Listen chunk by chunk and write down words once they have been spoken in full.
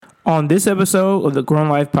on this episode of the Grown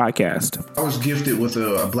Life Podcast. I was gifted with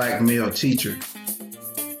a black male teacher.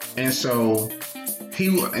 And so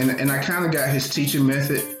and I kind of got his teaching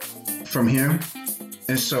method from him.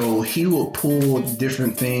 And so he would pull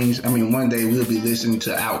different things. I mean, one day we'll be listening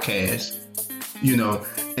to Outkast,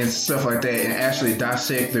 and stuff like that, and actually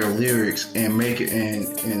dissect their lyrics and make it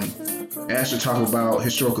and actually talk about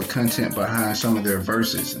historical content behind some of their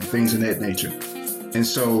verses and things of that nature. And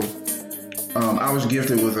so I was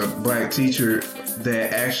gifted with a black teacher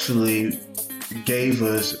that actually gave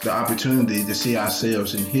us the opportunity to see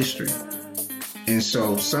ourselves in history. And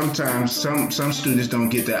so sometimes some students don't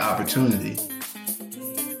get that opportunity.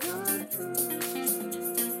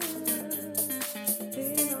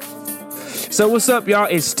 So what's up, y'all?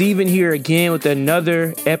 It's Steven here again with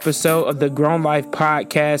another episode of the Grown Life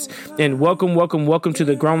Podcast. And welcome to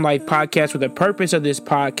the Grown Life Podcast, where the purpose of this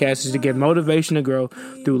podcast is to give motivation to grow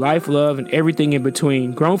through life, love, and everything in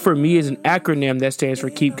between. Grown for me is an acronym that stands for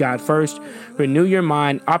Keep God First, Renew Your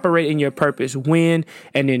Mind, Operate in Your Purpose, Win,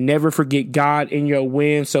 and then never forget God in your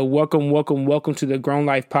win. So welcome to the Grown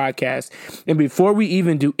Life Podcast. And before we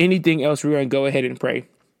even do anything else, we're going to go ahead and pray.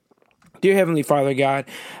 Dear Heavenly Father, God,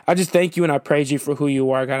 I just thank you and I praise you for who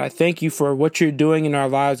you are, God. I thank you for what you're doing in our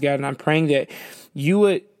lives, God, and I'm praying that you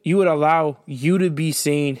would allow you to be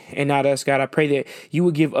seen and not us, God. I pray that you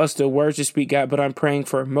would give us the words to speak, God, but I'm praying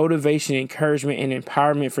for motivation, encouragement, and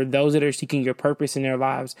empowerment for those that are seeking your purpose in their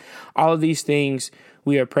lives. All of these things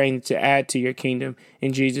we are praying to add to your kingdom.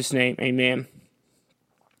 In Jesus' name, amen.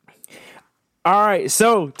 All right,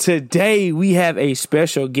 so today we have a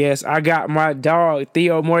special guest. I got my dog,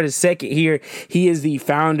 Theo Moore II here. He is the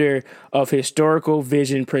founder of Historical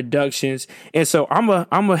Vision Productions. And so I'm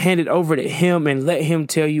gonna hand it over to him and let him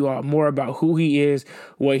tell you all more about who he is,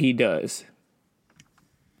 what he does.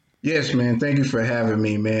 Yes, man. Thank you for having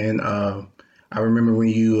me, man. I remember when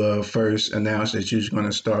you first announced that you was going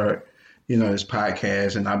to start, this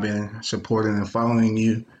podcast, and I've been supporting and following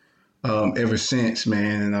you ever since,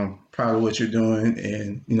 man. And I'm proud of what you're doing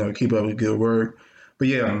and, keep up with good work. But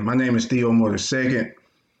yeah, my name is Theo Moore II.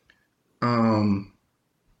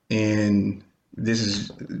 And this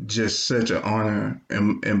is just such an honor.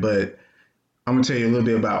 But I'm going to tell you a little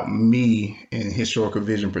bit about me and Historical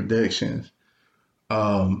Vision Productions.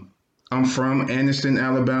 I'm from Anniston,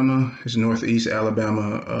 Alabama. It's Northeast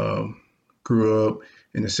Alabama. Grew up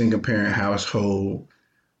in a single parent household.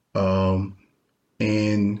 And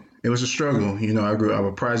it was a struggle. I grew up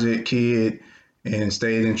a project kid and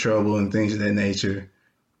stayed in trouble and things of that nature.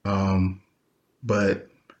 But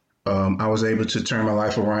I was able to turn my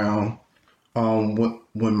life around.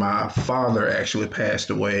 When my father actually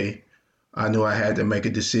passed away, I knew I had to make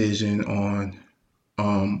a decision on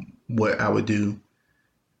what I would do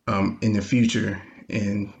in the future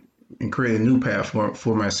and create a new path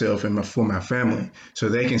for myself and for my family so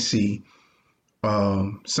they can see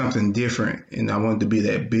something different, and I wanted to be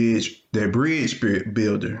that bridge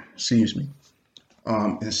builder. Excuse me.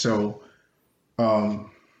 And so,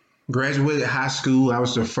 graduated high school. I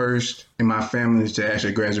was the first in my family to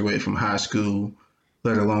actually graduate from high school,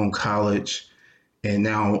 let alone college. And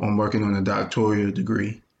now I'm working on a doctoral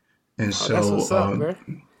degree. And so, that's what's up, bro.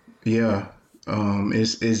 Yeah,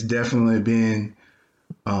 it's definitely been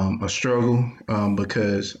a struggle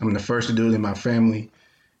because I'm the first to do it in my family.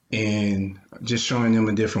 And just showing them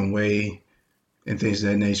a different way and things of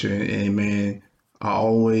that nature. And man, I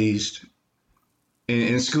always,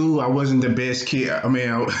 in school, I wasn't the best kid. I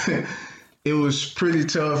mean, it was pretty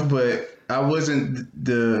tough, but I wasn't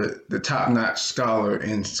the top-notch scholar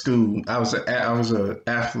in school. I was an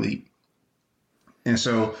athlete. And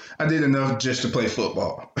so I did enough just to play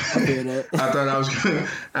football. I hear that. I thought I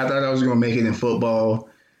was going to make it in football.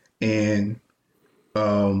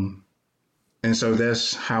 And so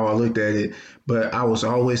that's how I looked at it. But I was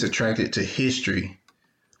always attracted to history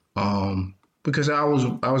because I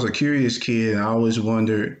was a curious kid. And I always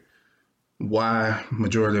wondered why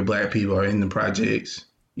majority of Black people are in the projects.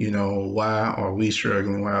 Why are we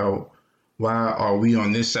struggling? Why are we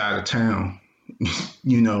on this side of town?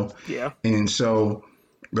 Yeah. And so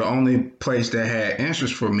the only place that had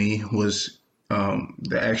answers for me was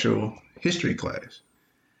the actual history class.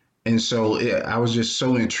 And so I was just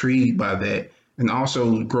so intrigued by that. And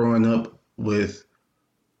also growing up with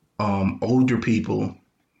older people,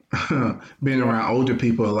 being around older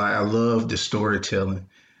people a lot, I love the storytelling.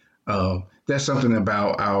 That's something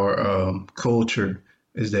about our culture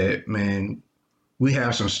is that, man, we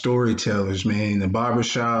have some storytellers, man, in the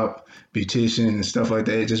barbershop, beautician and stuff like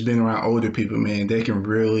that. Just being around older people, man, they can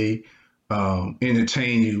really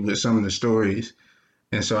entertain you with some of the stories.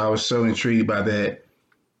 And so I was so intrigued by that.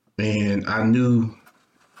 And I knew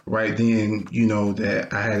right then, that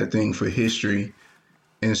I had a thing for history.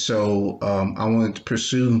 And so I wanted to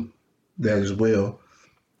pursue that as well.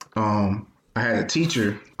 I had a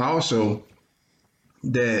teacher also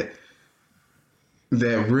that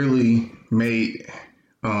really made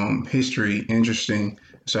history interesting.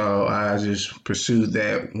 So I just pursued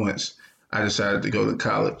that once I decided to go to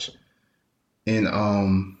college. And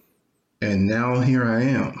now here I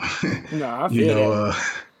am. No, I you feel know,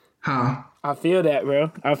 that. huh? I feel that,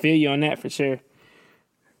 bro. I feel you on that for sure.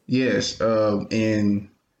 Yes. And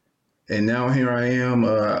now here I am.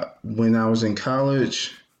 When I was in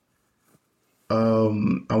college, I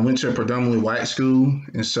went to a predominantly white school,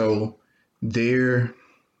 and so there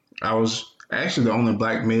I was actually the only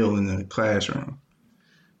black male in the classroom,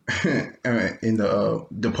 in the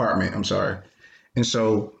department. I'm sorry, and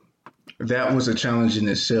so that was a challenge in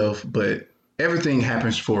itself. But everything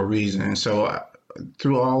happens for a reason, and so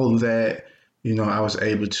through all of that, I was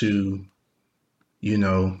able to,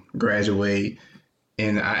 graduate,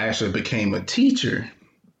 and I actually became a teacher.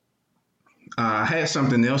 I had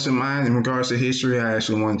something else in mind in regards to history. I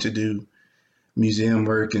actually wanted to do museum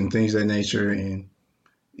work and things of that nature, and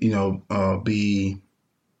be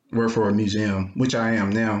work for a museum, which I am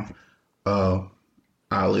now, uh,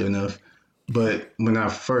 oddly enough. But when I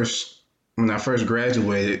first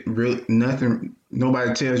graduated, really nothing.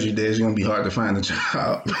 Nobody tells you that it's going to be hard to find a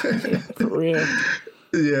job. For real.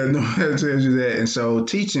 Yeah, nobody tells you that, and so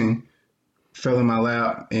teaching fell in my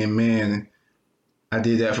lap, and man, I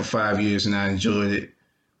did that for 5 years, and I enjoyed it.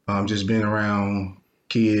 Just being around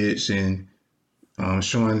kids and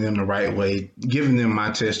showing them the right way, giving them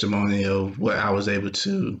my testimony of what I was able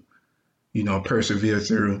to, persevere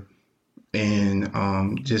through,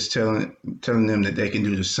 and just telling them that they can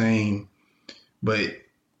do the same. But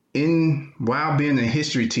while being a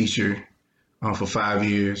history teacher for 5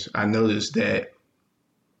 years, I noticed that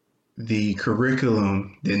the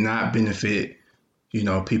curriculum did not benefit,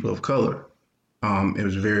 people of color. It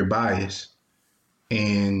was very biased,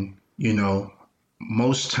 and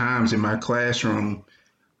most times in my classroom,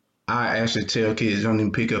 I actually tell kids, don't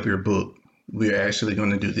even pick up your book. We're actually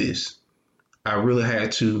going to do this. I really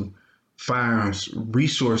had to find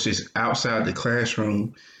resources outside the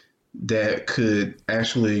classroom that could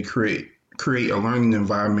actually create a learning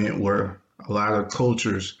environment where a lot of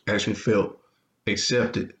cultures actually felt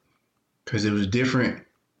accepted, because it was different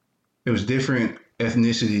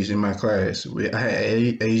ethnicities in my class. I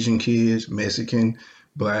had Asian kids, Mexican,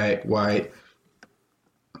 black, white,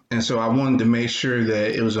 and so I wanted to make sure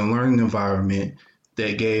that it was a learning environment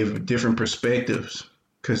that gave different perspectives,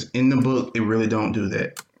 because in the book it really don't do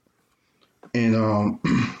that. And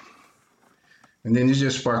and then it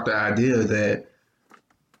just sparked the idea that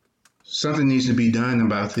something needs to be done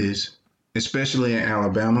about this, especially in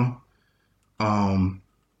Alabama. Um,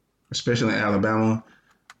 especially in Alabama,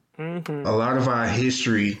 a lot of our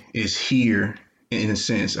history is here. In a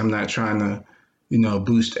sense, I'm not trying to,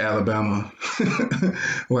 boost Alabama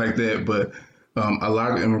like that, but a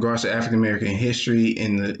lot in regards to African American history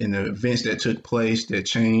in the events that took place that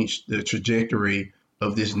changed the trajectory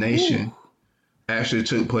of this nation actually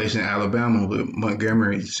took place in Alabama with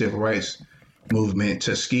Montgomery civil rights movement,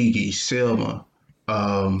 Tuskegee, Selma,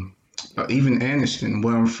 um, even Anniston,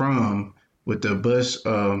 where I'm from, with the bus,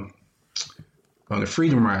 the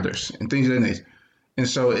Freedom Riders and things of that nature. And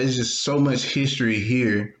so it's just so much history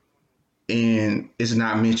here, and it's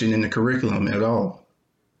not mentioned in the curriculum at all.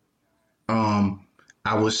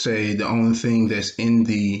 I would say the only thing that's in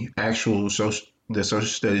the social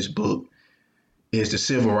studies book is the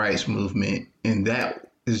civil rights movement, and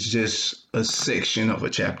that is just a section of a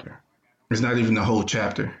chapter. It's not even the whole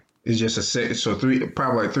chapter. It's just a section. So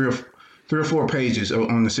probably like three or four pages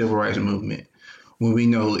on the civil rights movement, when we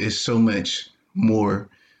know it's so much more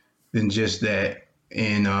than just that.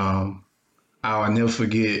 And I'll never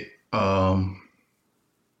forget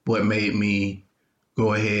what made me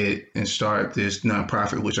go ahead and start this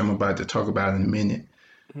nonprofit, which I'm about to talk about in a minute.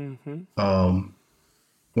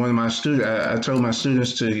 One of my students, I told my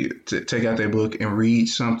students to take out their book and read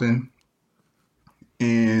something.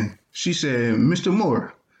 And she said, Mr.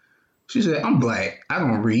 Moore, she said, I'm black. I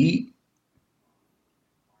don't read.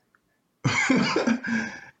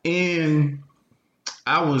 And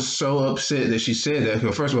I was so upset that she said that,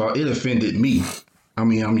 because first of all, it offended me. I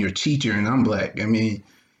mean, I'm your teacher and I'm black. I mean,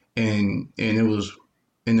 and it was,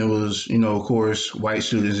 of course, white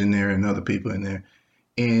students in there and other people in there.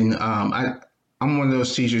 And I'm one of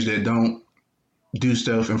those teachers that don't do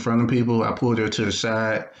stuff in front of people. I pulled her to the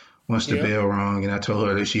side once the bell rang, and I told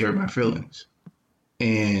her that she hurt my feelings,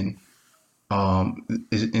 and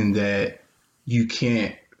in that you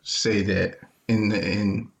can't say that,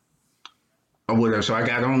 and or whatever. So I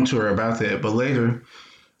got on to her about that. But later,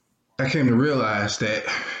 I came to realize that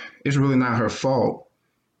it's really not her fault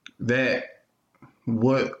that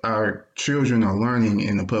what our children are learning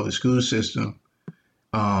in the public school system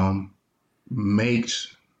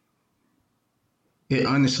makes it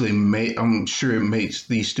honestly I'm sure it makes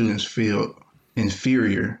these students feel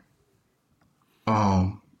inferior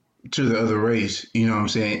to the other race, you know what I'm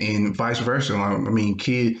saying? And vice versa. I mean,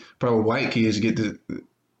 probably white kids get to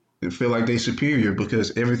feel like they're superior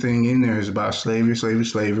because everything in there is about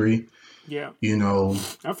slavery, Yeah. you know,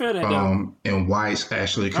 I feel that though. and whites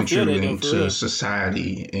actually I feel that though, contributing for to real.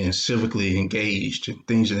 society and civically engaged and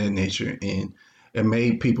things of that nature. And it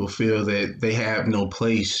made people feel that they have no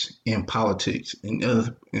place in politics and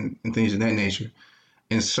things of that nature.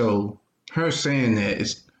 And so her saying that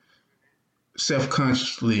is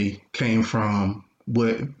self-consciously came from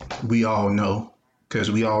what we all know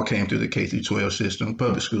because we all came through the K through 12 system,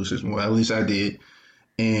 public school system. Well, at least I did.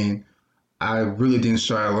 And I really didn't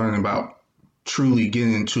start learning about truly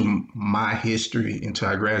getting into my history until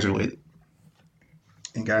I graduated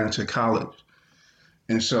and got into college.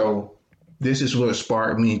 And so this is what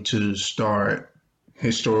sparked me to start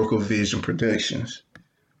Historical Vision Productions.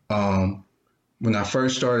 When I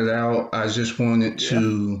first started out, I just wanted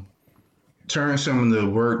to turn some of the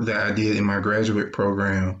work that I did in my graduate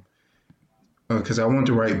program because I wanted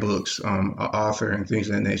to write books, an author and things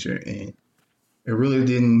of that nature. And it really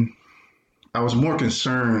didn't, I was more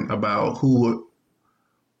concerned about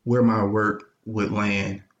where my work would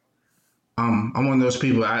land. I'm one of those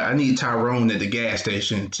people. I need Tyrone at the gas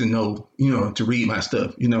station to know, to read my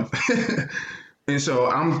stuff, and so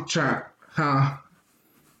I'm trying, huh?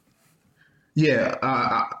 Yeah,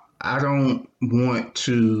 I don't want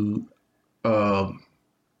to.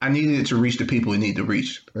 I needed it to reach the people it need to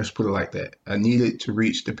reach. Let's put it like that. I needed to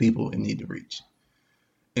reach the people it need to reach,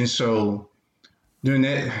 and so doing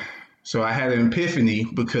that, so I had an epiphany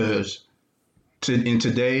because in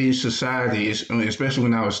today's society, especially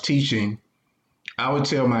when I was teaching, I would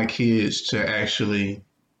tell my kids to actually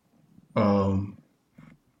to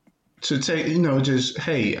take, just,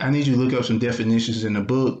 hey, I need you to look up some definitions in the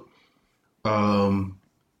book, and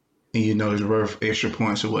it's worth extra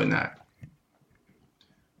points or whatnot.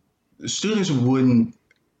 The students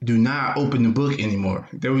do not open the book anymore.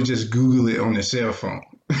 They would just Google it on their cell phone.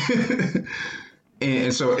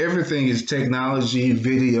 And so everything is technology,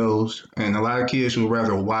 videos, and a lot of kids would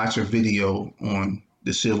rather watch a video on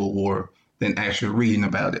the Civil War than actually reading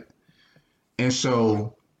about it. And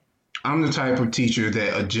so I'm the type of teacher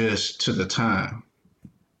that adjusts to the time.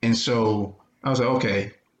 And so I was like,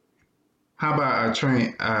 okay, how about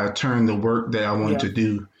I turn the work that I wanted to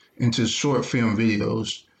do into short film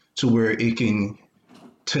videos to where it can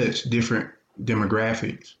touch different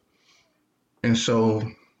demographics. And so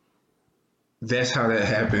that's how that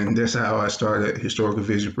happened. That's how I started Historical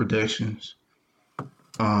Vision Productions.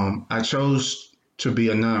 I chose to be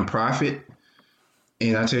a nonprofit.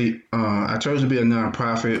 And I chose to be a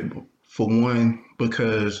nonprofit for one,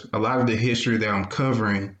 because a lot of the history that I'm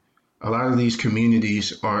covering, a lot of these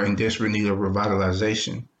communities are in desperate need of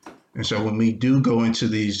revitalization. And so when we do go into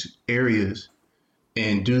these areas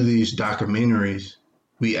and do these documentaries,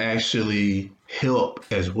 we actually help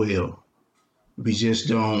as well. We just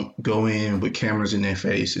don't go in with cameras in their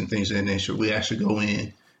face and things of that nature. We actually go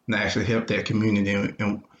in and actually help that community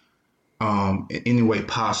in any way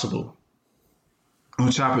possible. On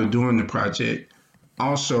top of doing the project,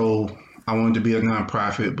 also, I wanted to be a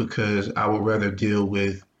nonprofit because I would rather deal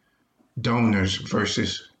with donors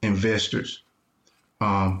versus investors.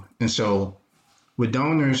 And so with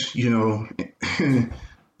donors, they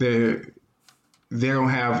don't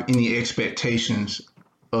have any expectations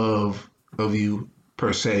of you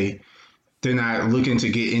per se. They're not looking to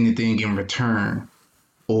get anything in return,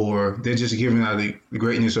 or they're just giving out the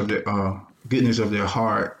greatness of their goodness of their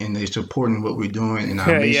heart, and they're supporting what we're doing in our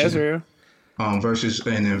mission. Yes, sir. Versus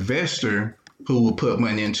an investor who will put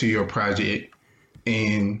money into your project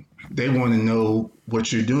and they want to know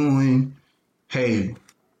what you're doing. Hey,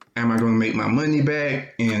 am I going to make my money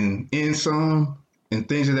back and in some and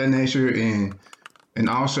things of that nature? And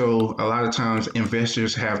also a lot of times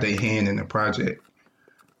investors have their hand in the project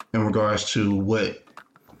in regards to what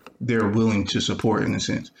they're willing to support in a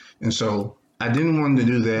sense. And so I didn't want to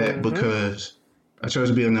do that because I chose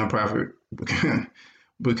to be a nonprofit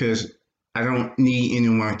because I don't need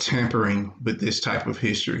anyone tampering with this type of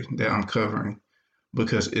history that I'm covering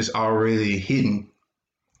because it's already hidden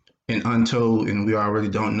and untold, and we already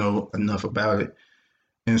don't know enough about it.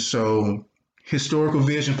 And so, Historical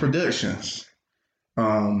Vision Productions,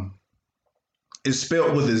 It's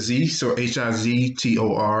spelled with a Z, so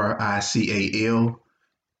HIZTORICAL.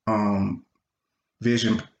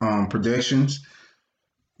 Vision Productions.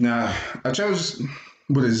 Now, I chose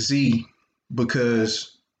with a Z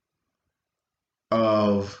because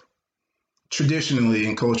of traditionally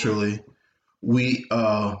and culturally, we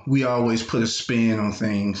always put a spin on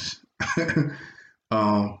things.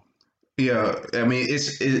 um, yeah, I mean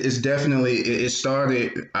it's definitely it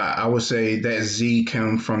started. I would say that Z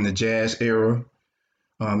came from the jazz era.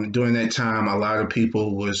 During that time, a lot of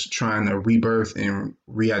people was trying to rebirth and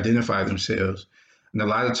re-identify themselves, and a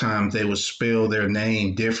lot of times they would spell their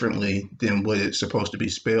name differently than what it's supposed to be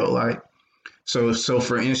spelled like. So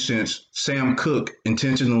for instance, Sam Cooke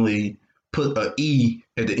intentionally put a E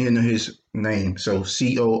at the end of his name, so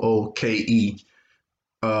COOKE.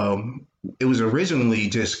 It was originally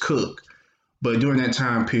just Cook, but during that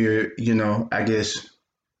time period, I guess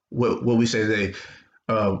what we say today,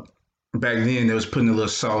 uh, back then they was putting a little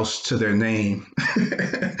sauce to their name.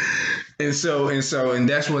 And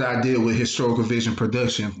that's what I did with historical vision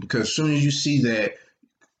production, because as soon as you see that,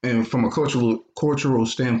 and from a cultural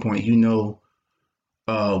standpoint,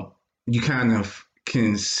 uh, you kind of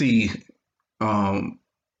can see um,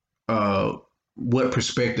 uh, what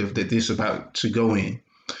perspective that this is about to go in.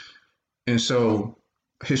 And so,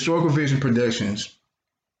 historical vision productions,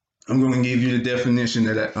 I'm going to give you the definition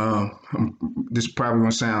that this is probably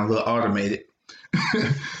going to sound a little automated,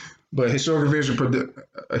 but historical vision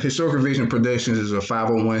productions is a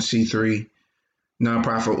 501c3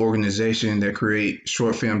 nonprofit organization that create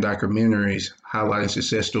short film documentaries highlighting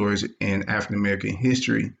success stories in African American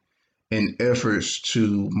history and efforts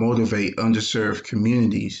to motivate underserved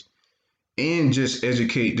communities and just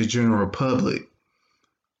educate the general public.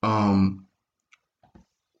 Um,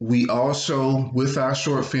 we also, with our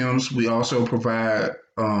short films, we also provide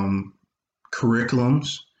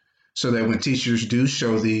curriculums so that when teachers do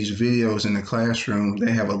show these videos in the classroom,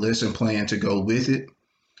 they have a lesson plan to go with it.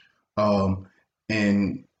 Um,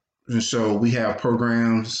 and so we have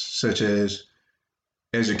programs such as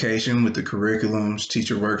education with the curriculums,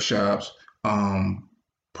 teacher workshops,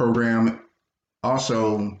 program,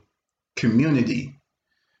 also community.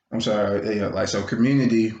 I'm sorry, yeah, like so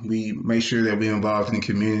community, we make sure that we're involved in the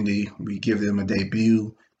community. We give them a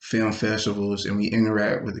debut, film festivals, and we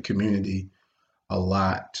interact with the community a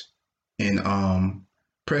lot. And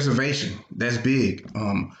preservation, that's big.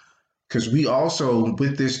 Because we also,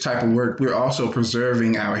 with this type of work, we're also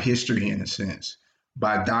preserving our history in a sense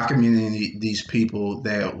by documenting these people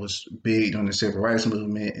that was big on the civil rights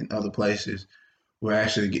movement and other places. We're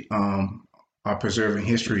actually are preserving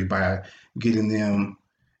history by getting them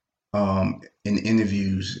in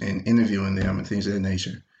interviews and interviewing them and things of that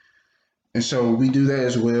nature. And so we do that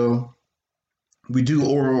as well. We do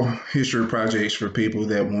oral history projects for people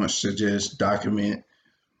that wants to just document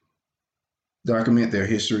their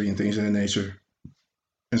history and things of that nature.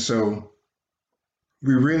 And so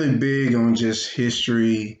we're really big on just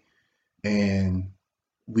history, and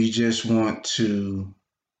we just want to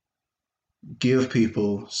give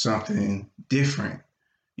people something different,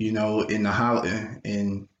 in the holiday.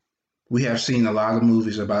 And we have seen a lot of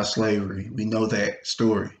movies about slavery. We know that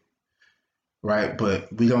story, right?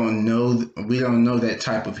 But we don't know that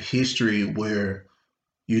type of history where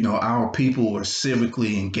our people were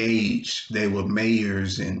civically engaged. They were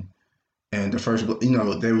mayors and the first,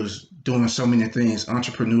 they was doing so many things,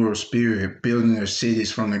 entrepreneurial spirit, building their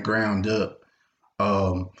cities from the ground up.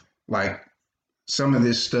 Like some of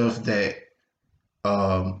this stuff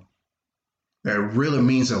um, that really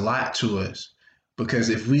means a lot to us, because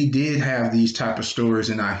if we did have these type of stories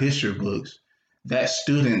in our history books, that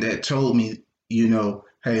student that told me,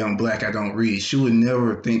 hey, I'm black, I don't read, she would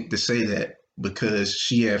never think to say that, because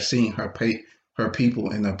she have seen her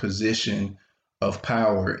people in a position of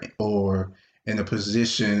power or in a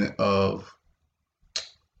position um,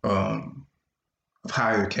 of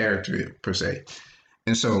higher character per se.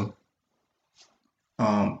 And so,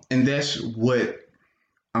 and that's what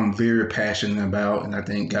I'm very passionate about, and I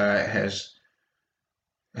think God has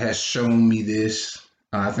shown me this.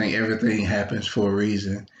 I think everything happens for a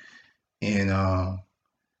reason, and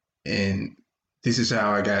this is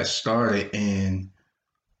how I got started. And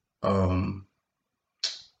um,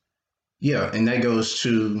 yeah, and that goes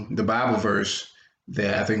to the Bible verse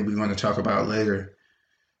that I think we're going to talk about later.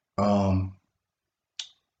 Um,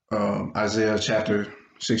 Isaiah chapter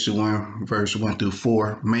 61, verse 1 through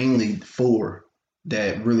 4, mainly 4,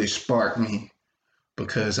 that really sparked me,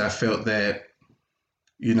 because I felt that,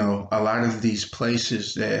 a lot of these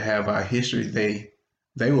places that have our history,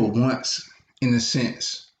 they were once, in a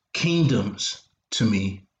sense, kingdoms to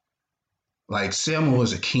me. Like Selma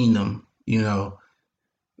was a kingdom you know,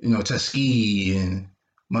 Tuskegee and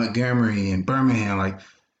Montgomery and Birmingham. Like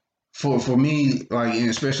for me, like and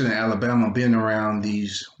especially in Alabama, being around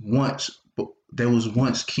these there was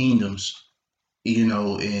once kingdoms,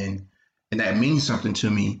 and that means something to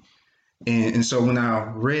me. And so when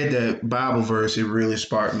I read that Bible verse, it really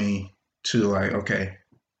sparked me to like, okay,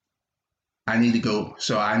 I need to go.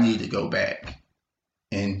 So I need to go back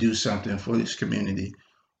and do something for this community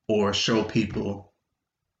or show people,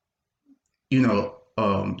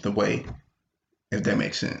 the way, if that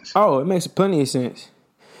makes sense. Oh, it makes plenty of sense.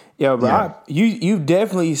 Yo, bro, Yeah. you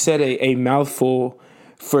definitely said a mouthful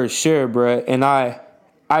for sure, bro. And I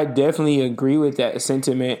definitely agree with that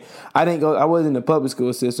sentiment. I was in the public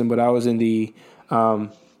school system, but I was in the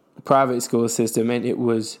private school system, and it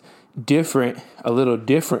was a little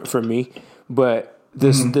different for me. But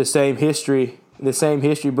the same history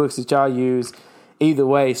books that y'all use, either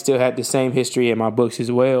way, still had the same history in my books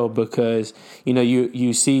as well, because you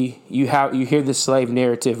hear the slave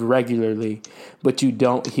narrative regularly, but you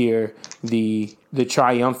don't hear the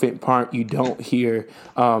triumphant part. You don't hear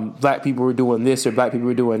black people were doing this or black people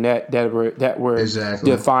were doing that were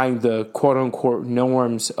Exactly. defying the quote unquote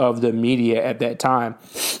norms of the media at that time.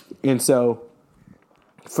 And so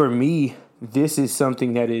for me, this is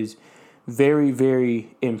something that is very,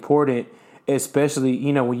 very important, especially,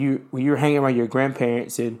 when you're hanging around your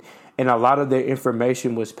grandparents and a lot of their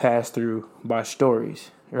information was passed through by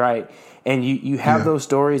stories, right? And you have those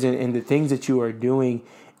stories and the things that you are doing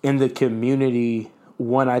in the community.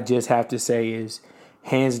 One, I just have to say, is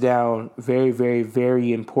hands down very, very,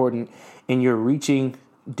 very important. And you're reaching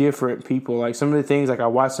different people. Like some of the things, like I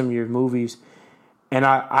watched some of your movies, and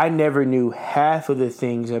I never knew half of the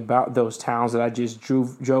things about those towns that I just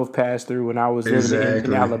drove past through when I was living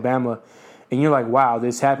in Alabama. And you're like, wow,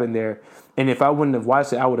 this happened there. And if I wouldn't have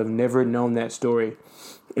watched it, I would have never known that story.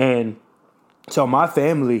 And so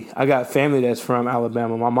I got family that's from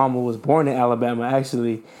Alabama. My mama was born in Alabama,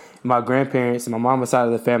 actually. My grandparents and my mama's side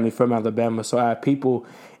of the family from Alabama. So I have people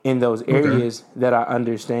in those areas that I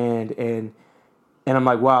understand. And I'm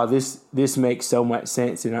like, wow, this makes so much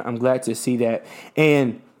sense, and I'm glad to see that.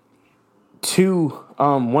 And two,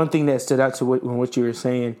 one thing that stood out to what you were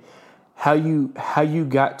saying, how you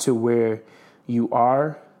got to where you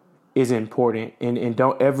are is important, and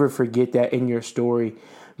don't ever forget that in your story,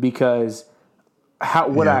 because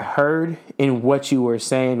I heard in what you were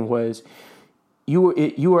saying was you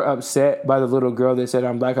were upset by the little girl that said,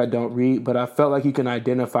 "I'm black, I don't read," but I felt like you can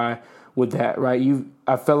identify with that, right?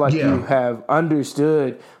 I felt like you have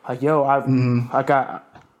understood, like, yo,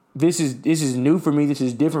 this is new for me. This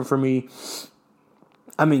is different for me.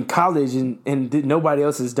 I'm in college and nobody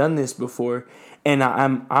else has done this before. And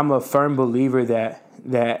I'm a firm believer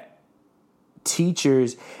that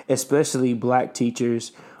teachers, especially black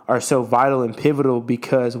teachers, are so vital and pivotal,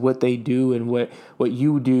 because what they do and what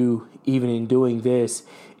you do, even in doing this,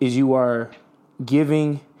 is you are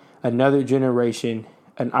giving another generation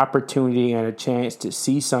an opportunity and a chance to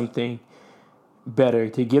see something better,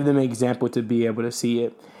 to give them an example to be able to see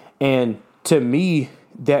it. And to me,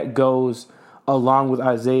 that goes along with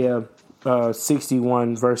Isaiah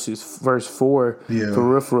 61 verse 4 for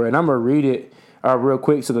real. And I'm going to read it real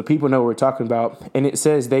quick so the people know what we're talking about. And it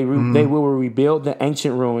says, they will rebuild the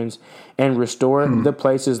ancient ruins and restore the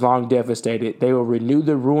places long devastated. They will renew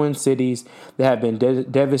the ruined cities that have been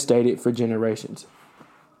devastated for generations.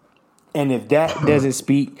 And if that doesn't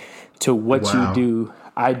speak to what you do,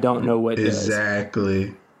 I don't know what does.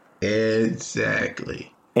 Exactly.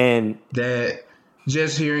 And that,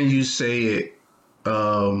 just hearing you say it,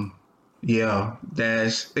 it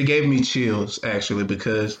gave me chills, actually,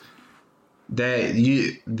 because that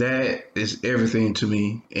is everything to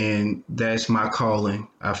me, and that's my calling.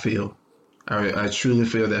 I truly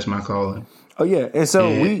feel that's my calling. Oh yeah, and so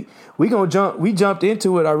we jumped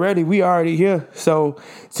into it already. We already here. So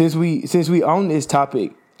since we own this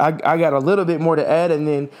topic, I got a little bit more to add, and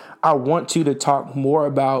then I want you to talk more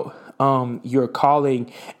about your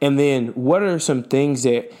calling, and then what are some things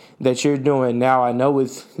that you're doing now? I know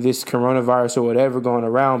with this coronavirus or whatever going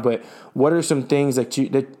around, but what are some things that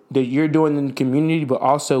you're doing in the community, but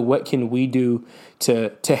also what can we do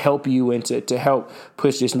to help you and to help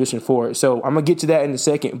push this mission forward? So I'm gonna get to that in a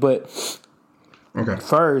second, but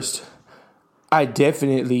first,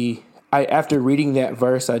 after reading that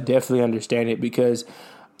verse, I definitely understand it, because,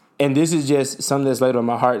 and this is just something that's laid on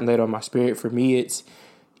my heart and laid on my spirit. For me, it's,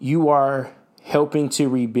 you are helping to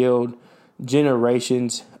rebuild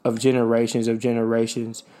generations of things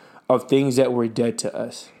that were dead to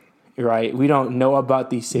us, right? We don't know about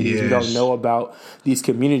these cities. Yes. We don't know about these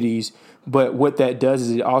communities. But what that does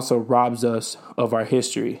is it also robs us of our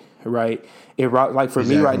history, right? Like for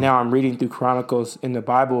me right now, I'm reading through Chronicles in the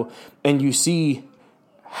Bible, and you see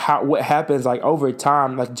what happens like over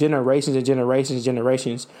time, like generations and generations and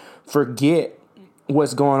generations forget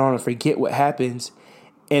what's going on and forget what happens,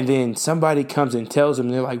 and then somebody comes and tells them,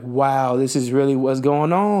 they're like, "Wow, this is really what's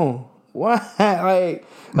going on. What? like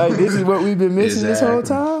this is what we've been missing this whole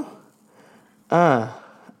time."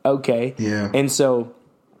 Okay. Yeah. And so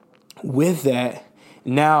with that,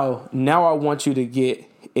 now I want you to get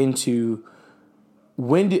into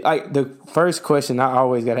the first question I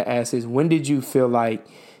always got to ask is, when did you feel like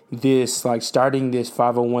this, like starting this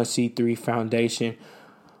 501c3 foundation,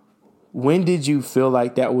 when did you feel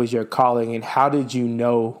like that was your calling, and how did you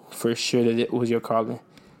know for sure that it was your calling?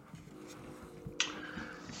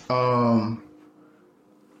 Well,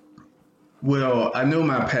 I knew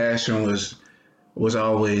my passion was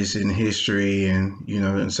always in history,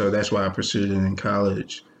 and so that's why I pursued it in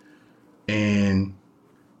college. And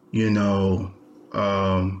how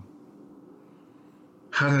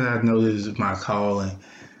did I know this is my calling?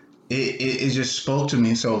 It just spoke to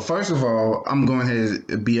me. So first of all, I'm going to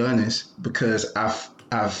be honest, because I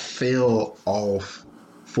fell off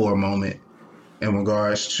for a moment in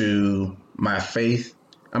regards to my faith.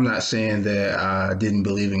 I'm not saying that I didn't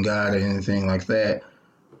believe in God or anything like that,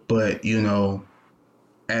 but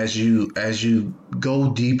as you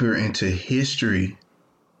go deeper into history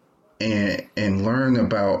and learn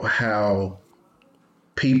about how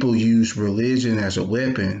people use religion as a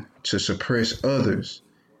weapon to suppress others,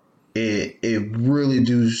 it really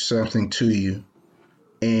do something to you.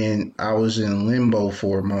 And I was in limbo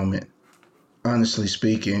for a moment, honestly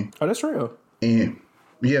speaking. Oh, that's real. And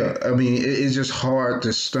yeah, I mean, it's just hard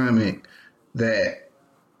to stomach that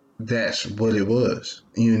that's what it was,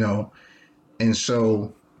 And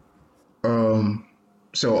so,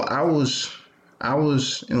 so I was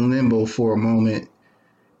in limbo for a moment,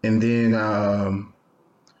 and then I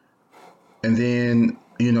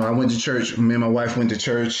went to church. Me and my wife went to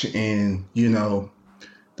church, and the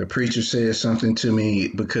preacher said something to me,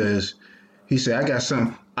 because he said, "I got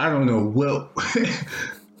something." I don't know what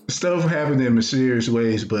stuff happened in mysterious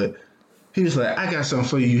ways, but he was like, "I got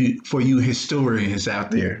something for you historians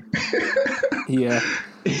out there." Yeah.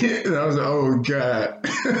 And I was like, "Oh God."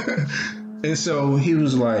 And so he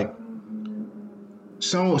was like,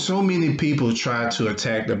 so many people try to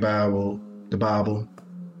attack the Bible.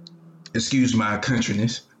 Excuse my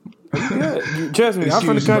countryness. You good. Trust me, I'm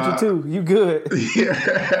from the country too. You good.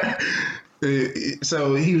 Yeah.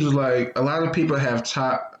 So he was like, a lot of people have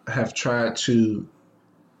tried to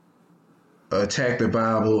attack the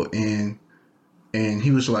Bible, and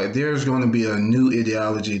he was like, there's going to be a new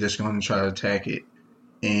ideology that's going to try to attack it,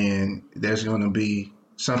 and there's going to be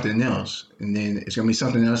something else, and then it's going to be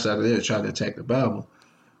something else out there to try to attack the Bible.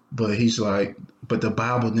 But he's like, but the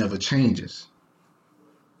Bible never changes.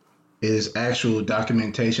 It is actual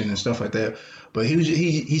documentation and stuff like that. But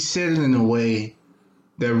he said it in a way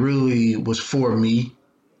that really was for me,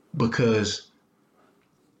 because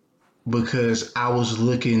I was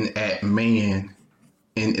looking at man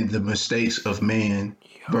and the mistakes of man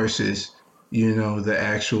versus the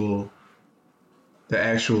actual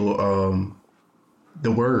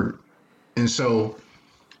the word. And so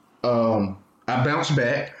I bounced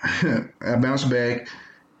back.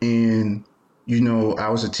 And I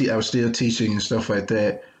was still teaching and stuff like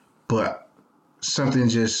that, but something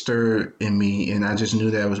just stirred in me, and I just knew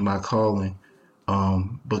that was my calling,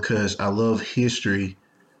 because I love history,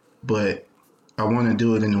 but I want to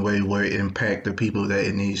do it in a way where it impact the people that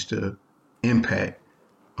it needs to impact,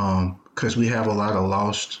 because we have a lot of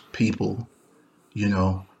lost people,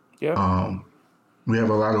 Yeah. we have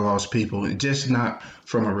a lot of lost people, just not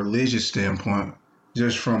from a religious standpoint,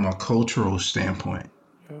 just from a cultural standpoint.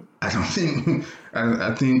 I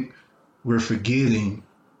think we're forgetting,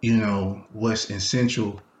 what's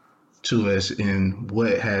essential to us and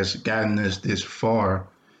what has gotten us this far.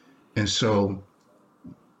 And so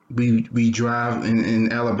we drive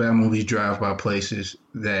in Alabama, we drive by places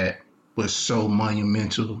that was so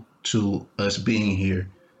monumental to us being here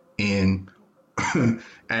and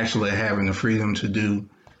actually having the freedom to do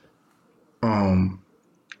a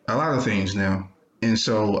lot of things now. And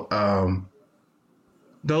so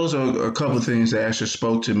those are a couple of things that actually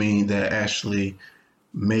spoke to me, that actually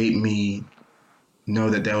made me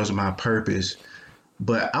know that that was my purpose.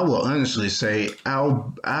 But I will honestly say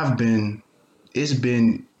it's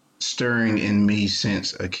been stirring in me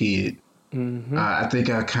since a kid. Mm-hmm. I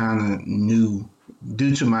think I kind of knew,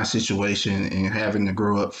 due to my situation and having to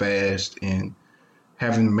grow up fast and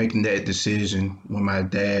having to make that decision when my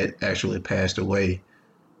dad actually passed away,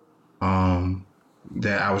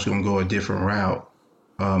 that I was going to go a different route.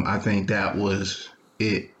 I think that was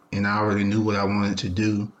it. And I already knew what I wanted to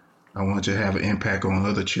do. I wanted to have an impact on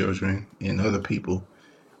other children and other people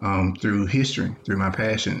through history, through my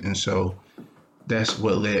passion. And so that's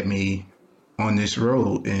what led me on this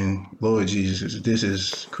road. And Lord Jesus, this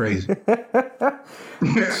is crazy.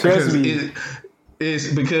 Trust me.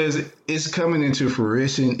 Because it's coming into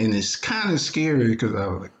fruition, and it's kind of scary because I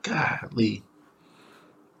was like, golly.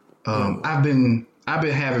 I've been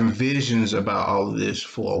having visions about all of this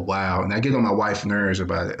for a while, and I get on my wife's nerves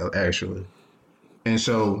about it actually. And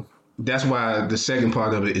so that's why the second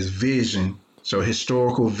part of it is vision. So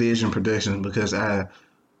historical vision production, because I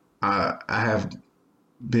have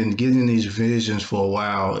been getting these visions for a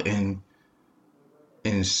while and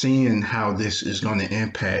seeing how this is going to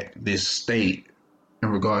impact this state in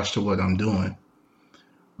regards to what I'm doing.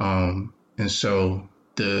 And so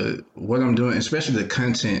what I'm doing, especially the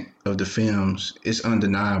content of the films, is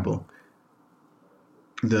undeniable.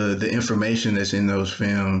 The information that's in those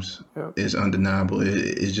films is undeniable.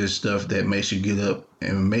 It's just stuff that makes you get up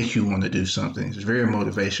and make you want to do something. It's very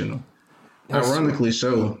motivational. Ironically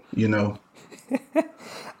so, you know.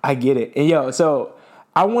 I get it. And so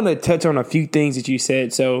I want to touch on a few things that you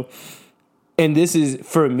said. So, and this is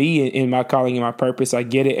for me in my calling and my purpose. I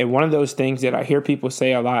get it. And one of those things that I hear people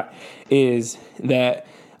say a lot is that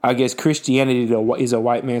I guess Christianity is a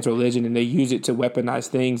white man's religion, and they use it to weaponize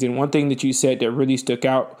things. And one thing that you said that really stuck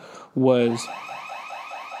out was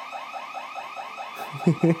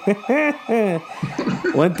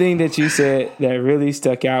one thing that you said that really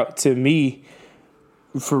stuck out to me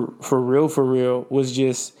for real was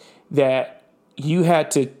just that you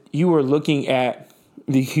were looking at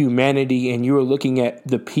the humanity and you were looking at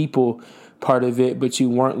the people part of it, but you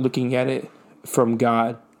weren't looking at it from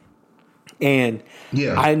God. And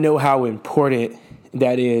I know how important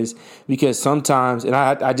that is, because sometimes, and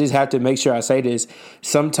I just have to make sure I say this,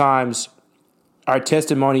 sometimes our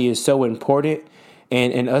testimony is so important,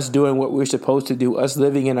 and us doing what we're supposed to do, us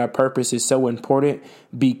living in our purpose is so important,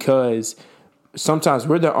 because sometimes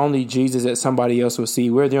we're the only Jesus that somebody else will see.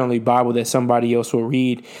 We're the only Bible that somebody else will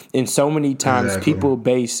read. And so many times people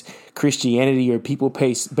base Christianity or people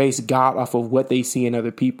base God off of what they see in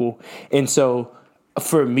other people. And so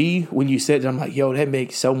for me, when you said that, I'm like, that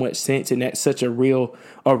makes so much sense. And that's such a real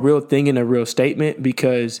thing and a real statement,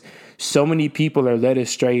 because so many people are led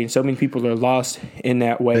astray and so many people are lost in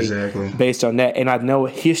that way based on that. And I know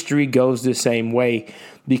history goes the same way,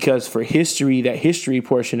 because for history, that history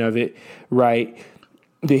portion of it, right?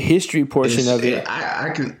 The history portion of it.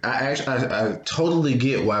 I totally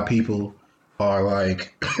get why people are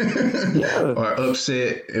like, are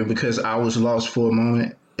upset, and because I was lost for a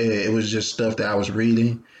moment. It was just stuff that I was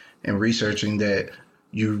reading and researching that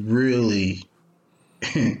you really,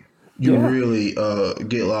 really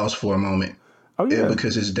get lost for a moment. Oh yeah,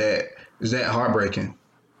 because it's that heartbreaking,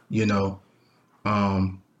 you know.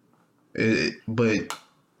 But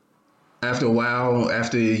after a while,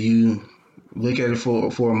 after you look at it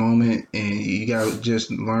for a moment, and you gotta just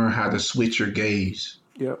learn how to switch your gaze.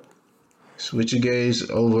 Yep. Switch your gaze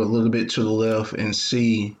over a little bit to the left and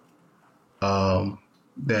see.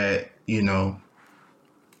 That,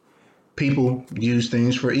 people use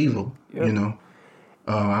things for evil,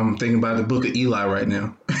 I'm thinking about the book of Eli right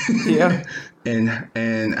now. Yeah.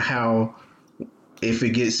 and how if it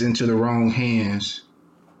gets into the wrong hands,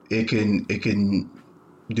 it can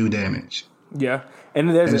do damage. Yeah. And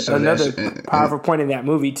there's another powerful point in that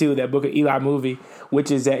movie too, that book of Eli movie,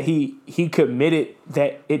 which is that he committed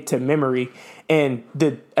it to memory. And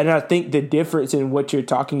I think the difference in what you're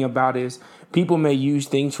talking about is people may use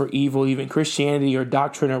things for evil, even Christianity or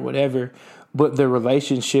doctrine or whatever, but the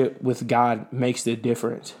relationship with God makes the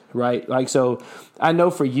difference, right? Like, so I know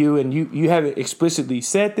for you, and you haven't explicitly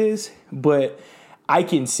said this, but I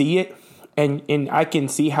can see it, and I can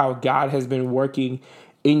see how God has been working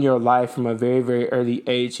in your life from a very, very early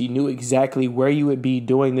age. He knew exactly where you would be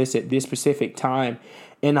doing this at this specific time,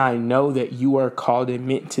 and I know that you are called and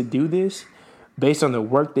meant to do this based on the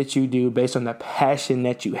work that you do, based on the passion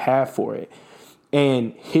that you have for it.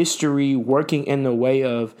 And history working in the way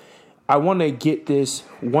of, I want to get this,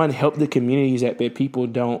 one, help the communities that people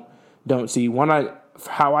don't see.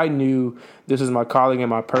 How I knew this was my calling and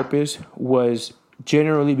my purpose was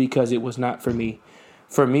generally because it was not for me.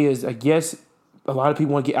 For me is, I guess, a lot of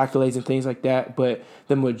people want to get accolades and things like that, but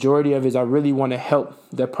the majority of it is I really want to help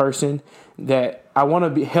the person that I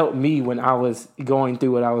want to help me when I was going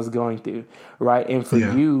through what I was going through, right? And for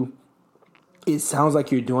you, it sounds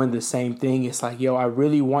like you're doing the same thing. It's like, I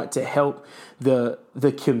really want to help the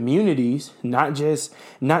communities, not just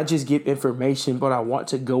give information, but I want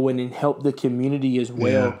to go in and help the community as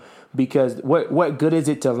well because what good is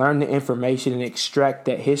it to learn the information and extract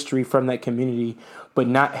that history from that community, but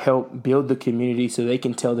not help build the community so they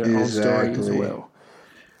can tell their own story as well?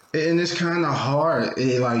 And it's kind of hard.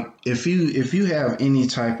 Like if you have any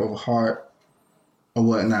type of heart or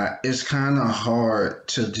whatnot, it's kind of hard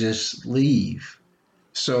to just leave.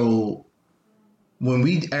 So when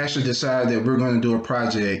we actually decide that we're going to do a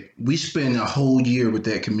project, we spend a whole year with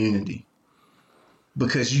that community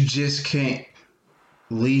because you just can't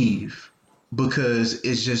leave because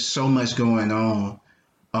it's just so much going on.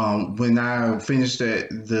 When I finished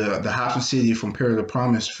the Hobson City from Peril to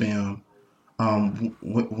Promise film,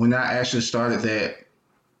 when I actually started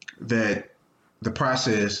the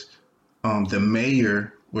process, the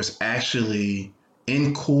mayor was actually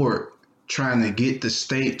in court trying to get the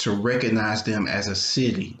state to recognize them as a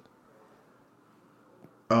city,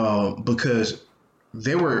 because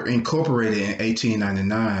they were incorporated in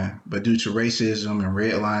 1899, but due to racism and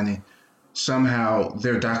redlining, somehow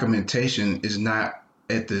their documentation is not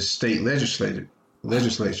at the state legislature.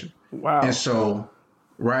 Wow. And so,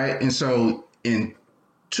 right, and so in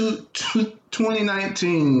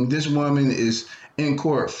 2019, this woman is in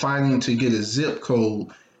court fighting to get a zip code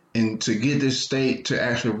and to get this state to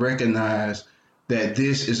actually recognize that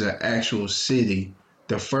this is an actual city,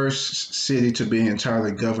 the first city to be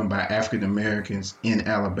entirely governed by African Americans in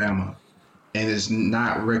Alabama, and is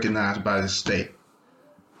not recognized by the state.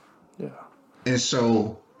 Yeah. And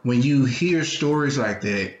so when you hear stories like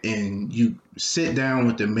that and you sit down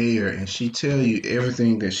with the mayor and she tell you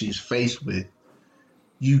everything that she's faced with,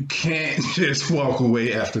 you can't just walk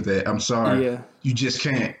away after that. I'm sorry. Yeah. You just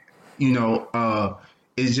can't.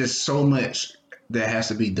 It's just so much that has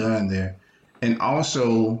to be done there. And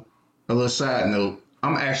also, a little side note,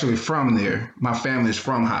 I'm actually from there. My family's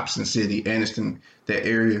from Hobson City, Anniston, that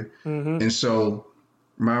area. Mm-hmm. And so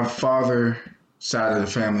my father side of the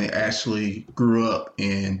family actually grew up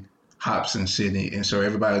in Hobson City. And so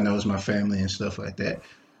everybody knows my family and stuff like that.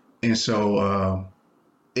 And so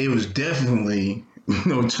it was definitely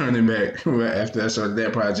no turning back after I started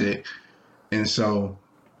that project. And so,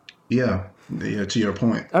 yeah, to your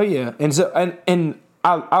point. Oh yeah, and so and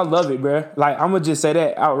I love it, bro. Like I'm gonna just say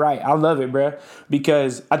that outright. I love it, bro,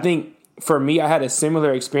 because I think for me, I had a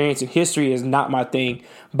similar experience, and history is not my thing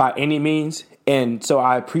by any means. And so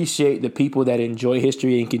I appreciate the people that enjoy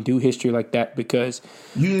history and can do history like that because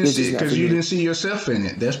you didn't see yourself in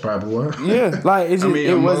it. That's probably why. Yeah, like it wasn't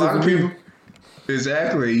a lot of people.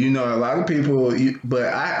 Exactly. A lot of people,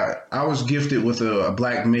 but I was gifted with a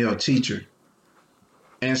black male teacher.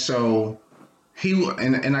 And so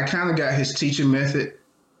and I kind of got his teaching method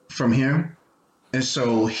from him. And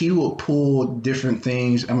so he would pull different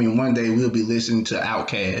things. I mean, one day we'll be listening to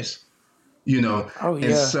Outkast,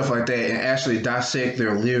 and stuff like that, and actually dissect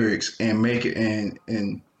their lyrics and make it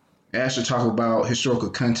and actually talk about historical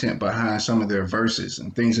content behind some of their verses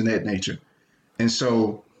and things of that nature. And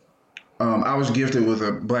so I was gifted with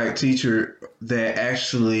a black teacher that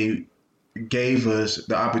actually gave us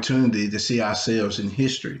the opportunity to see ourselves in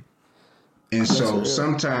history. And so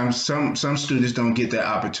sometimes some students don't get that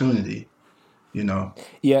opportunity,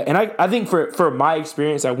 Yeah, and I think for my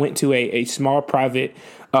experience, I went to a small private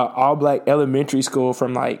all-black elementary school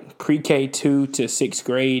from like pre-K 2 to 6th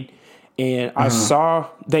grade. And I saw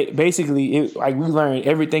we learned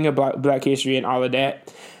everything about black history and all of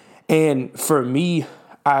that. And for me,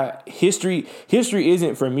 history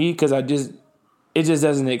isn't for me because it just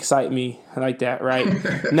doesn't excite me like that, right?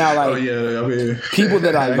 Now, people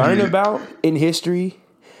that I learn about in history,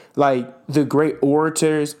 like the great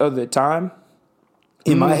orators of the time,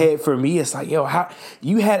 in my head, for me, it's like, how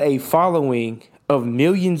you had a following of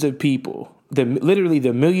millions of people. Literally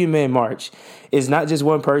the Million Man March is not just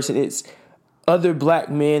one person; it's other black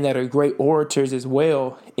men that are great orators as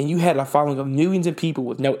well. And you had a following of millions of people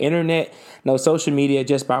with no internet, no social media,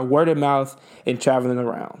 just by word of mouth and traveling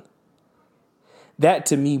around. That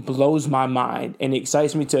to me blows my mind and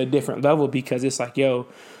excites me to a different level because it's like,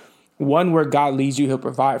 one, where God leads you, he'll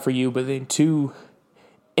provide for you. But then two,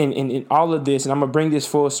 in all of this, and I'm going to bring this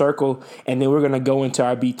full circle and then we're going to go into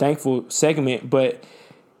our Be Thankful segment. But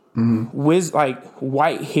with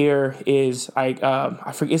white hair is like,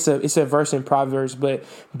 I forget, it's a verse in Proverbs, but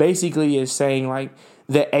basically is saying like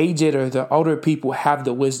the aged or the older people have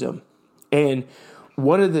the wisdom. And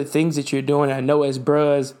one of the things that you're doing, I know as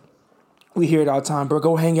bros, we hear it all the time, bro,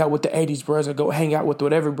 go hang out with the 80s bros or go hang out with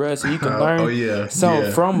whatever bros so you can learn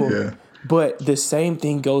something from them. Yeah. But the same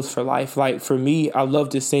thing goes for life. Like for me, I love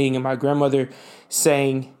to sing, and my grandmother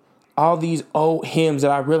sang all these old hymns that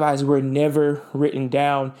I realized were never written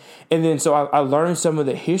down. And then so I learned some of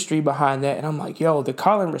the history behind that. And I'm like, yo, the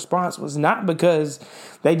call and response was not because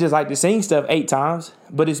they just like to sing stuff 8 times,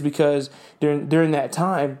 but it's because during that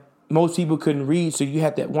time, most people couldn't read. So you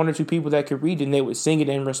had that 1 or 2 people that could read and they would sing it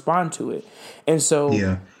and respond to it. And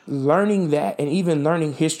so learning that and even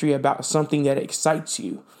learning history about something that excites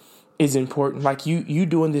you is important. Like you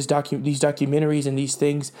doing these documentaries and these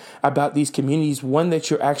things about these communities, 1, that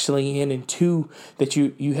you're actually in, and 2, that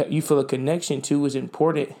you feel a connection to, is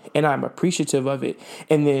important, and I'm appreciative of it.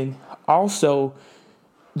 And then also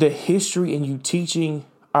the history, and you teaching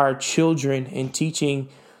our children and teaching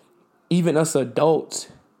even us adults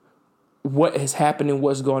what has happened and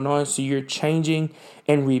what's going on. So you're changing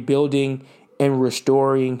and rebuilding and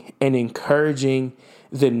restoring and encouraging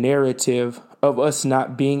the narrative of us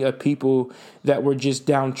not being a people that were just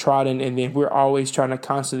downtrodden and then we're always trying to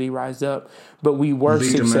constantly rise up, but we were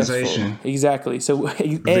successful. Exactly. So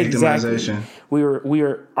exactly, we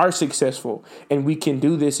are successful, and we can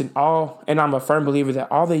do this. And I'm a firm believer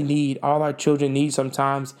that all our children need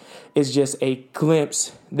sometimes is just a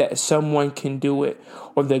glimpse that someone can do it,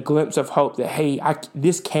 or the glimpse of hope that, hey,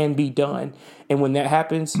 this can be done. And when that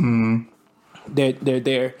happens, they're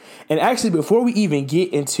there. And actually, before we even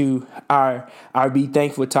get into our be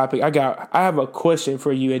thankful topic, I have a question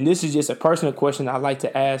for you, and this is just a personal question I like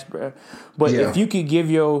to ask, bro. But if you could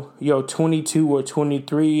give your 22 or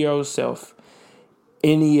 23-year-old self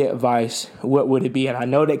any advice, what would it be? And I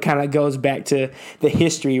know that kind of goes back to the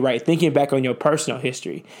history, right? Thinking back on your personal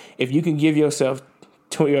history. If you can give yourself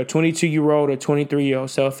your 22-year-old or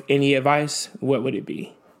 23-year-old self any advice, what would it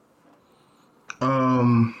be?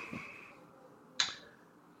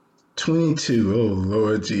 22. Oh,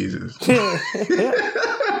 Lord Jesus.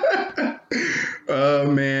 Oh,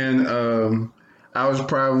 man. I was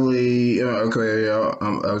probably, I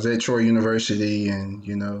was at Troy University,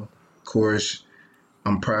 and, of course,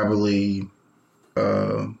 I'm probably,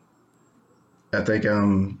 I think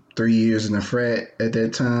I'm 3 years in the frat at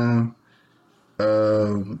that time.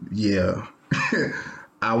 Yeah.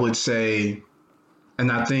 I would say,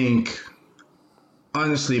 and I think,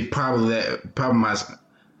 honestly,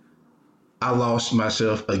 I lost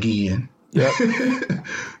myself again. Yep.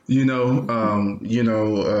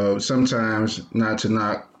 Sometimes, not to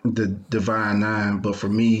knock the Divine Nine, but for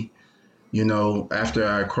me, after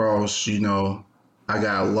I crossed, I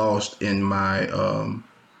got lost in my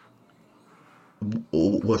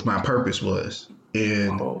what my purpose was,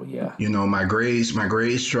 and my grades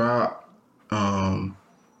dropped, and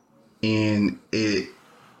it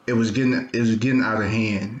was getting out of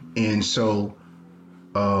hand, and so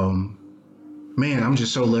man, I'm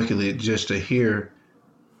just so lucky just to hear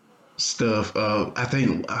stuff. I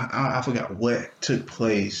think I forgot what took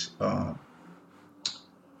place,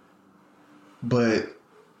 but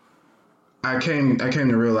I came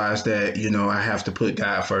to realize that I have to put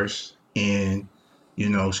God first, and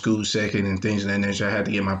school second, and things of that nature. I had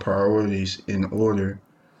to get my priorities in order.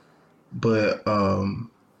 But I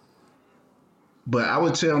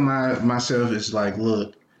would tell myself, it's like,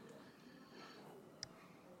 look,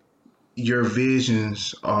 your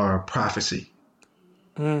visions are prophecy.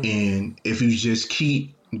 And if you just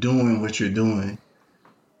keep doing what you're doing,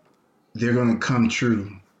 they're going to come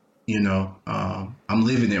true. I'm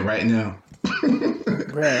living it right now.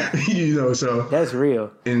 Bruh. So that's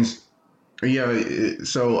real. And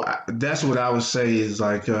so that's what I would say is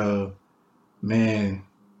like, man,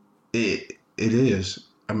 it is.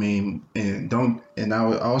 I mean, and I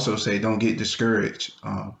would also say, don't get discouraged.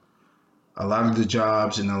 A lot of the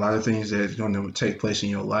jobs and a lot of things that are going to take place in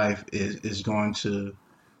your life is going to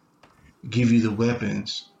give you the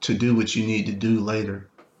weapons to do what you need to do later.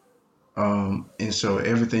 And so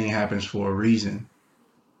everything happens for a reason,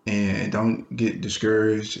 and don't get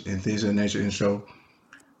discouraged and things of that nature.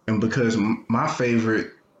 And because my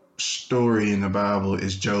favorite story in the Bible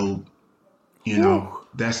is Job,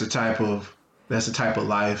 that's the type of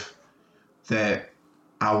life that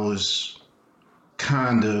I was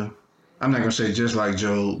kind of, I'm not going to say just like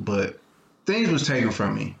Job, but things was taken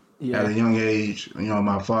from me at a young age.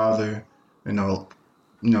 My father,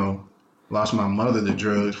 lost my mother to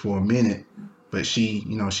drugs for a minute, but she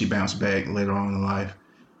bounced back later on in life.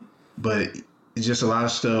 But it's just a lot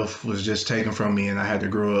of stuff was just taken from me, and I had to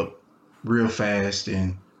grow up real fast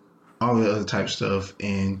and all the other type of stuff.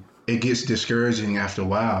 And it gets discouraging after a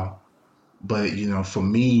while. But, for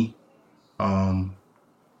me, you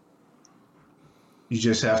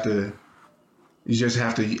just have to use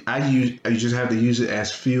it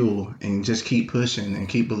as fuel and just keep pushing and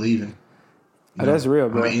keep believing. You that's know, real,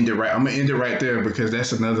 bro. I'm gonna end it right there because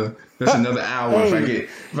that's another hour Hey.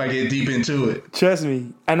 if I get deep into it. Trust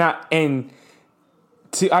me. I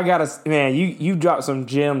gotta, man, you dropped some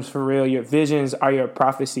gems for real. Your visions are your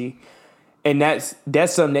prophecy. And that's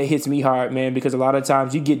something that hits me hard, man, because a lot of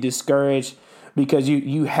times you get discouraged because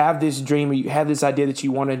you have this dream or you have this idea that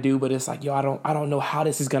you want to do, but it's like, yo, I don't know how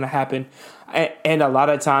this is gonna happen. And a lot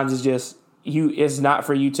of times it's just it's not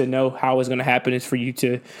for you to know how it's gonna happen. It's for you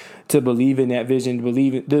to believe in that vision,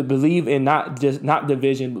 believe in not the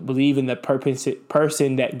vision, but believe in the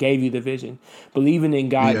person that gave you the vision, believing in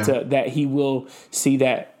God that He will see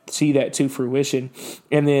that to fruition.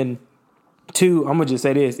 And then two, I'm gonna just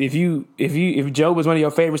say this: if Job was one of your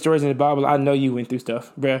favorite stories in the Bible, I know you went through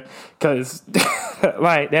stuff, bruh. Because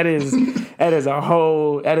like that is a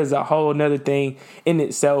whole nother thing in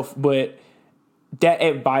itself. But that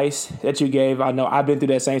advice that you gave, I know I've been through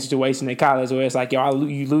that same situation in college where it's like, yo,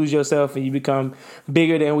 you lose yourself and you become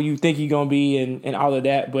bigger than what you think you're gonna be, and all of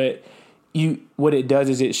that. But what it does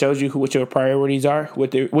is it shows you what your priorities are,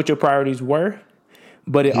 what your priorities were.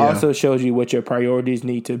 But it also shows you what your priorities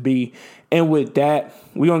need to be. And with that,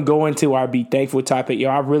 we're going to go into our Be Thankful topic. Yo,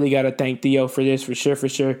 I really got to thank Theo for this, for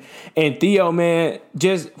sure. And Theo, man,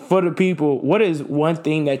 just for the people, what is one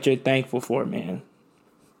thing that you're thankful for, man?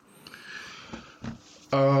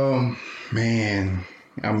 Man,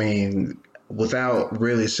 I mean, without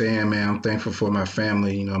really saying, man, I'm thankful for my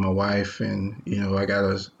family, you know, my wife, and, you know, I got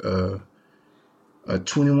a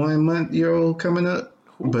 21-month-old coming up.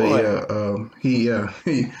 But his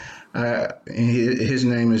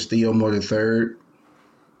name is Theo Moore III.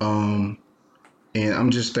 And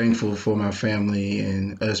I'm just thankful for my family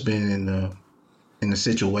and us being in the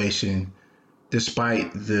situation,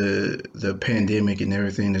 despite the pandemic and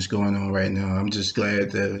everything that's going on right now. I'm just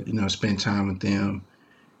glad to, you know, spend time with them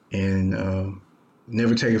and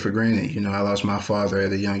never take it for granted. You know, I lost my father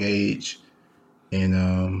at a young age,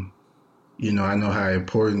 and you know, I know how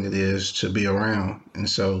important it is to be around. And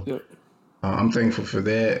so I'm thankful for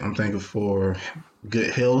that. I'm thankful for good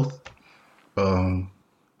health. I'm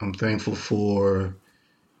thankful for,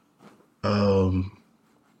 I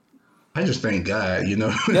just thank God, you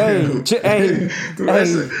know. Let's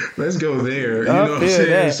go there. You know what I'm saying?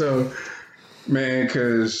 That. So, man,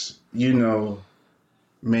 because, you know,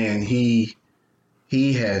 man, he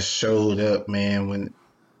has showed up, man, when,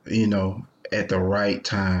 you know, at the right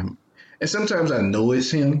time. And sometimes I know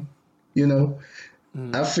it's him, you know.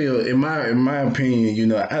 I feel, in my opinion, you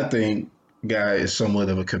know, I think God is somewhat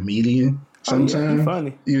of a comedian sometimes,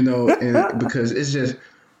 funny. You know, and because it's just,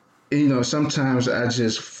 you know, sometimes I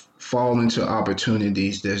just fall into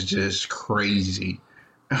opportunities that's just crazy.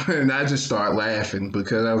 And I just start laughing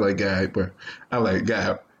because I was like,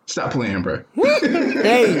 God, stop playing, bro.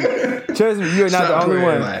 Hey, trust me, you're not the only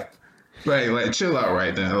one. Like, chill out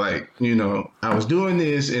right now. Like, you know, I was doing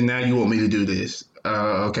this and now you want me to do this.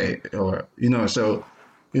 Okay. Or, you know, so,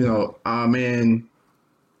 you know, man,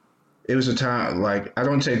 it was a time, like, I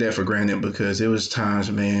don't take that for granted because it was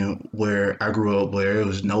times, man, where I grew up where there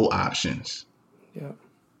was no options. Yeah.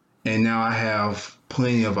 And now I have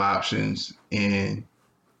plenty of options, and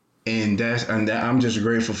I'm just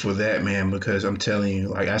grateful for that, man, because I'm telling you,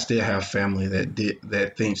 like, I still have family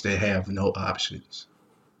that thinks they have no options.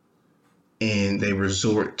 And they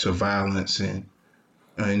resort to violence and,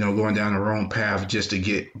 you know, going down the wrong path just to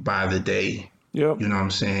get by the day. Yep. You know what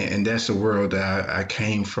I'm saying? And that's the world that I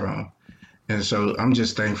came from. And so I'm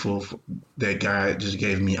just thankful that God just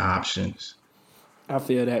gave me options. I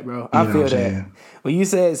feel that, bro. I feel that. When you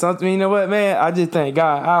said something, you know what, man? I just thank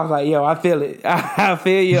God. I was like, yo, I feel it. I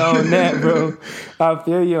feel you on that, bro. I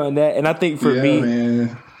feel you on that. And I think for me,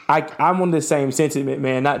 man, I'm on the same sentiment,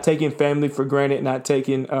 man. Not taking family for granted, not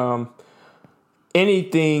taking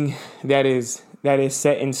anything that is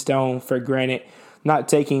set in stone for granted, not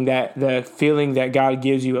taking the feeling that God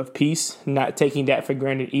gives you of peace, not taking that for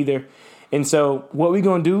granted either. And so what we're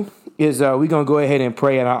going to do is we're going to go ahead and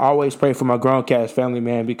pray. And I always pray for my Groundcast family,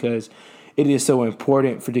 man, because it is so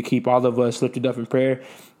important to keep all of us lifted up in prayer,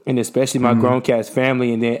 and especially my Groundcast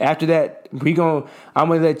family. And then after that, I'm going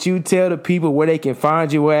to let you tell the people where they can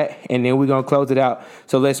find you at, and then we're going to close it out.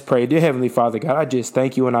 So let's pray. Dear Heavenly Father, God, I just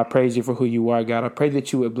thank you and I praise you for who you are, God. I pray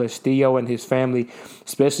that you would bless Theo and his family,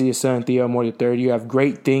 especially his son, Theo Moore III. You have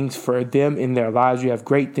great things for them in their lives. You have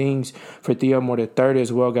great things for Theo Moore III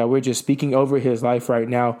as well, God. We're just speaking over his life right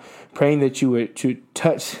now, praying that you would to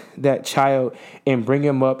touch that child and bring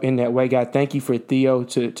him up in that way, God. Thank you for Theo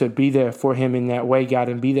to be there for him in that way, God,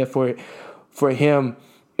 and be there for him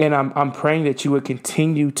And I'm praying that you would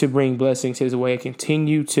continue to bring blessings his way,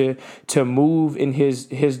 continue to move in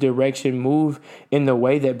his direction, move in the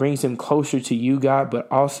way that brings him closer to you, God,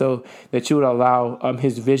 but also that you would allow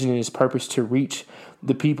his vision and his purpose to reach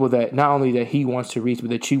the people that not only that he wants to reach, but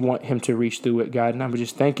that you want him to reach through it, God. And I'm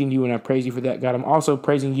just thanking you and I praise you for that, God. I'm also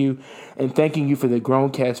praising you and thanking you for the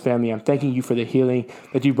Groancast family. I'm thanking you for the healing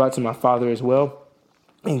that you brought to my father as well.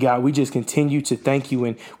 And God, we just continue to thank you,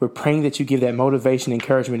 and we're praying that you give that motivation,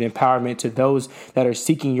 encouragement, empowerment to those that are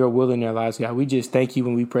seeking your will in their lives, God. We just thank you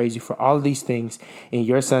and we praise you for all of these things. In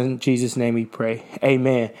your son, Jesus' name we pray.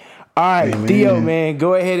 Amen. All right, Amen. Theo, man,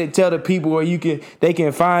 go ahead and tell the people where they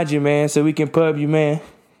can find you, man, so we can pub you, man.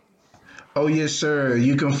 Oh yes, sir.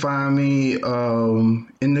 You can find me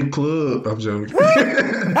in the club. I'm joking.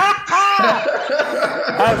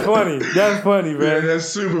 That's funny. That's funny, man. Yeah, that's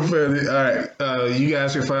super funny. All right, you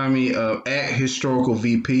guys can find me at Historical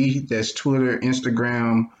VP. That's Twitter,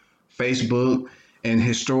 Instagram, Facebook, and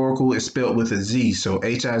historical is spelled with a Z. So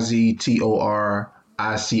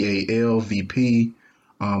HIZTORICALVP.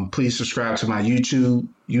 Please subscribe to my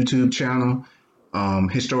YouTube channel.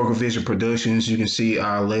 Historical Vision Productions. You can see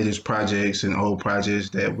our latest projects and old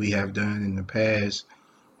projects that we have done in the past.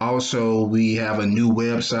 Also, we have a new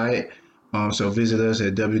website. So visit us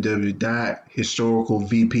at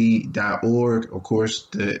www.historicalvp.org. Of course,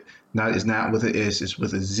 it's not with an S, it's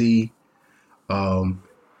with a Z.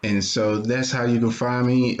 And so that's how you can find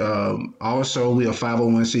me. Also, we are a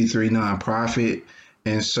 501c3 nonprofit.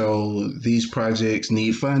 And so these projects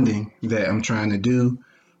need funding that I'm trying to do.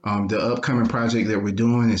 The upcoming project that we're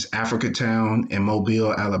doing is Africatown in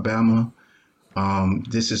Mobile, Alabama.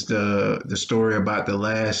 This is the story about the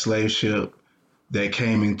last slave ship that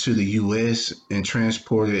came into the U.S. and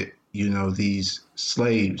transported, these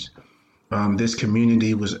slaves. This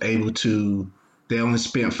community was able to. They only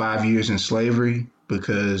spent 5 years in slavery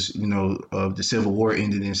because of the Civil War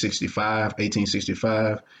ended in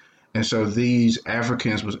 1865, and so these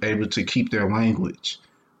Africans was able to keep their language,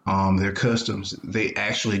 their customs. They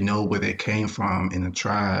actually know where they came from in the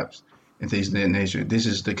tribes and things of that nature. This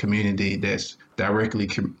is the community that's directly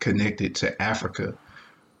connected to Africa.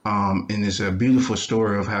 And it's a beautiful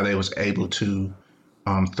story of how they was able to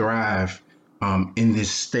thrive in this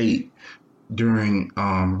state during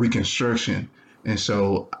Reconstruction. And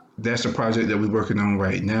so that's a project that we're working on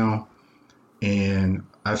right now. And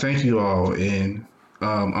I thank you all. And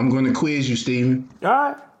I'm going to quiz you, Stephen. All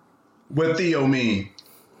right. What Theo mean?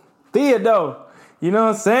 Theo, you know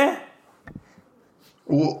what I'm saying?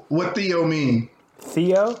 What Theo mean?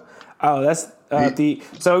 Theo? Oh, that's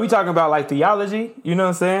so we talking about like theology, you know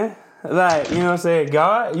what I'm saying? Like, you know what I'm saying?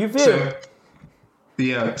 God, you feel me?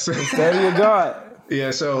 Yeah. Study of God.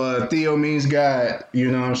 Yeah, so Theo means God, you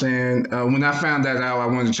know what I'm saying? When I found that out, I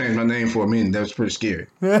wanted to change my name for a minute. That was pretty scary.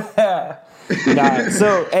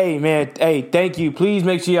 So, hey, man, thank you. Please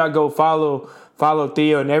make sure y'all go follow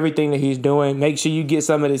Theo and everything that he's doing. Make sure you get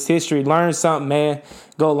some of this history. Learn something, man.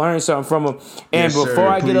 Go learn something from him. And yes, before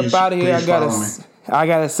I get up out of here, I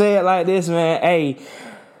gotta say it like this, man. Hey,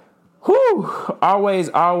 always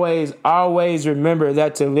remember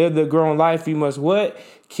that to live the grown life, you must what?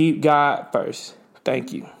 Keep God first.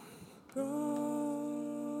 Thank you.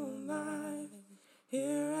 Grown life,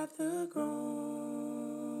 here at the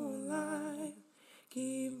Grown Life,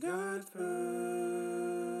 keep God first.